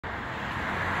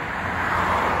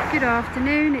Good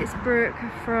afternoon, it's Brooke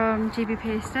from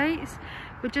GBP Estates.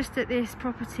 We're just at this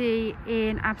property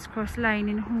in Abbs Cross Lane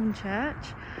in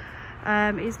Hornchurch.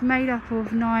 It's made up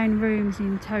of 9 rooms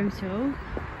in total,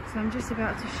 so I'm just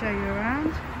about to show you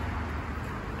around.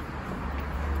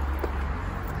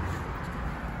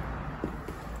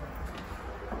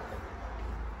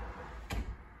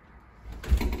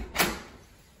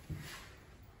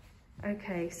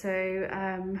 Okay, so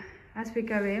as we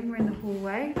go in, we're in the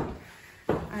hallway,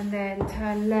 and then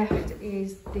turn left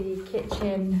is the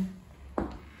kitchen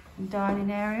and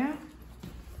dining area.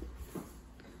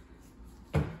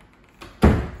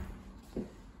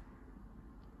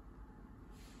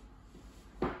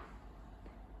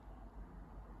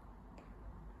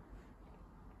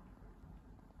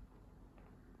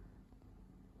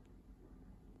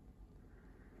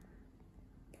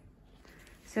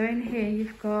 So in here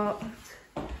you've got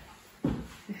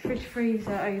the fridge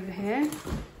freezer over here.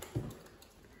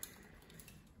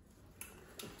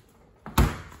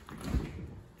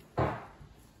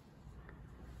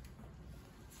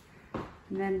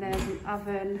 And then there's an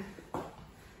oven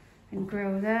and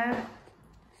grill there.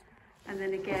 And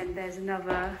then again there's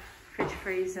another fridge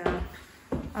freezer,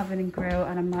 oven and grill,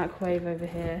 and a microwave over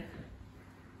here.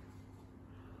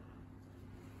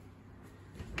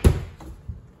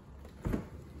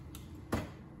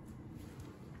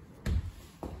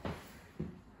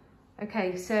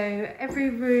 Okay, so every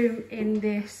room in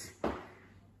this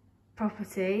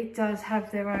property does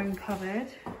have their own cupboard.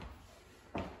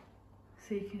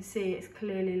 So you can see it's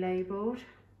clearly labelled.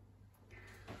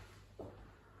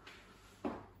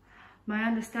 My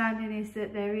understanding is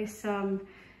that there is some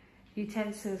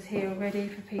utensils here already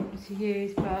for people to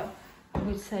use, but I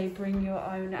would say bring your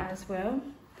own as well.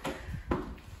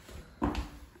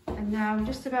 And now I'm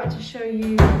just about to show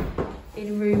you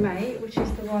in room 8, which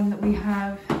is the one that we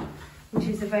have, which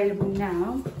is available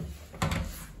now.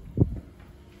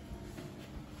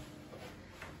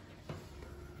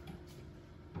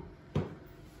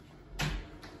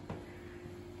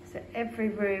 So every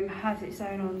room has its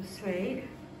own ensuite.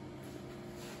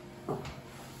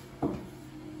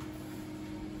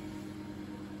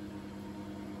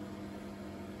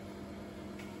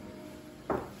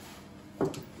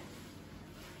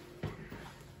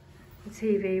 The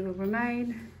TV will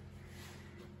remain.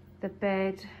 The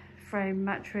bed, frame,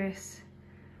 mattress,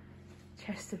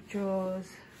 chest of drawers,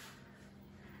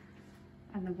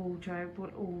 and the wardrobe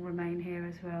will all remain here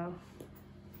as well.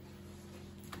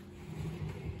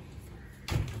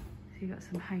 So you've got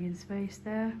some hanging space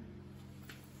there.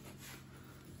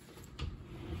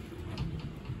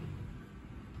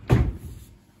 And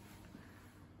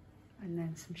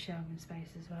then some shelving space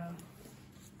as well.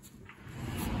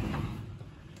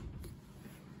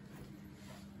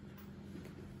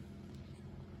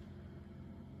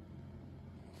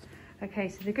 Okay,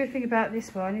 so the good thing about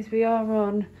this one is we are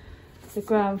on the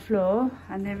ground floor,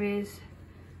 and there is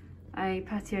a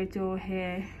patio door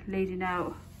here leading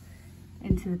out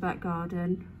into the back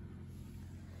garden.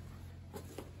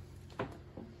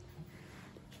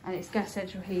 And it's gas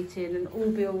central heating, and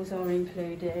all bills are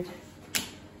included.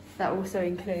 That also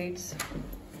includes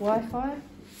Wi-Fi.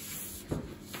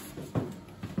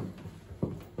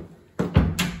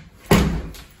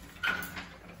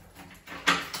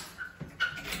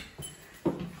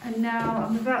 And now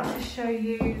I'm about to show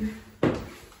you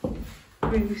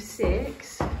room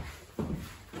 6,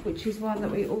 which is one that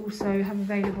we also have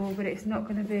available, but it's not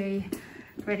going to be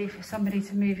ready for somebody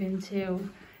to move into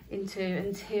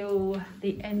until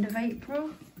the end of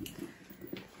April.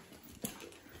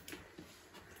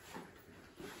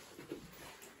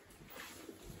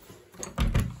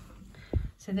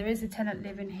 So there is a tenant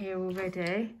living here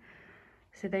already,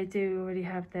 so they do already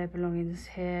have their belongings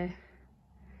here.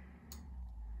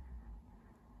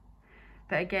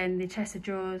 But again, the chest of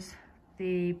drawers,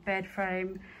 the bed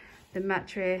frame, the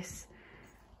mattress,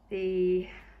 the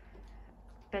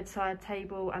bedside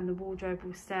table and the wardrobe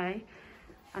will stay.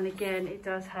 And again, it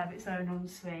does have its own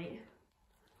ensuite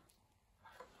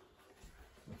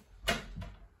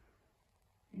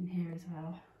in here as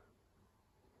well.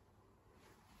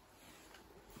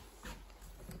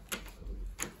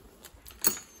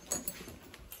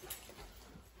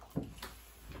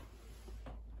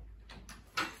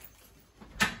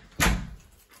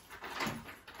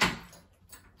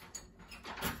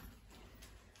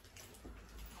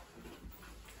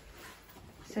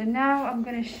 So now I'm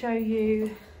going to show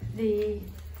you the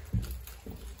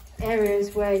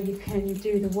areas where you can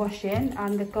do the washing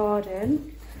and the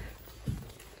garden.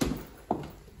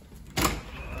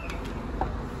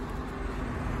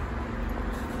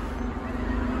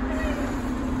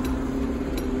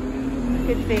 The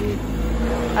good thing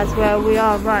as well. We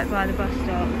are right by the bus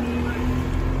stop.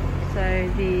 So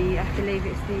I believe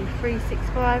it's the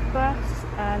 365 bus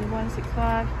and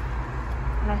 165,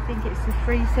 and I think it's the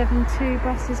 372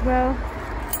 bus as well,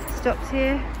 stops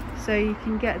here. So you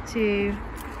can get to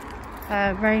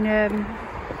Rainham,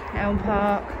 Elm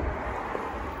Park,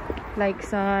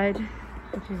 Lakeside,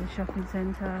 which is a shopping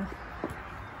centre.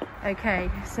 Okay,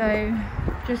 so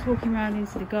just walking around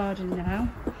into the garden now.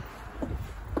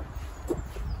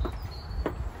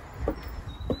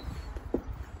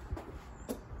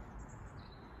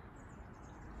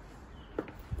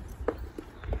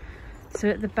 So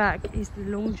at the back is the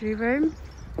laundry room.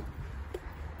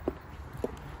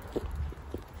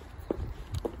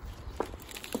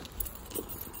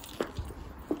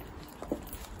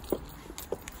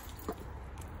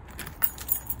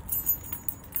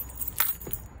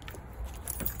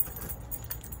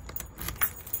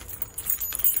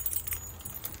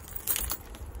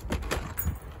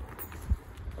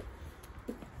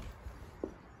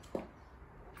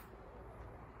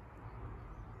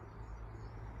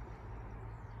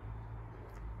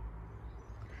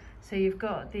 So you've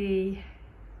got the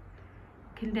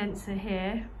condenser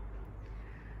here,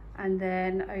 and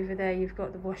then over there you've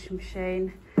got the washing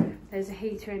machine. There's a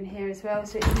heater in here as well,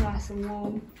 so it's nice and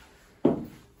warm.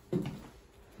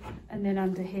 And then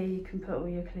under here you can put all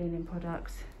your cleaning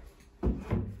products.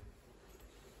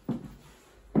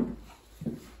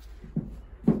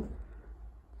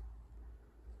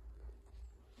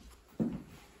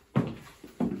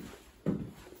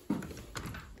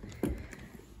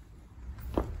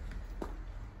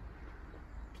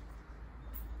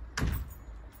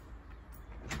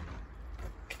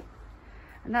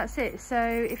 And that's it. So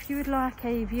if you would like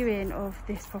a viewing of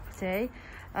this property,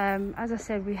 as I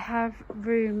said, we have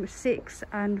room 6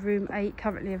 and room 8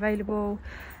 currently available.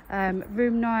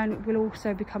 Room 9 will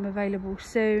also become available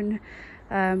soon,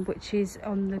 which is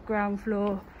on the ground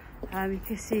floor. You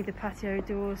can see the patio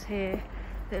doors here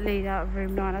that lead out of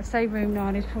room 9. I'd say room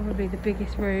 9 is probably the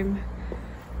biggest room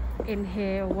in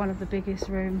here, or one of the biggest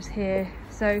rooms here.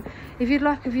 So if you'd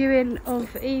like a viewing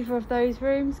of either of those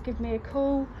rooms, give me a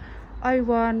call.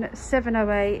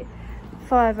 01708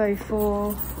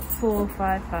 504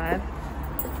 455.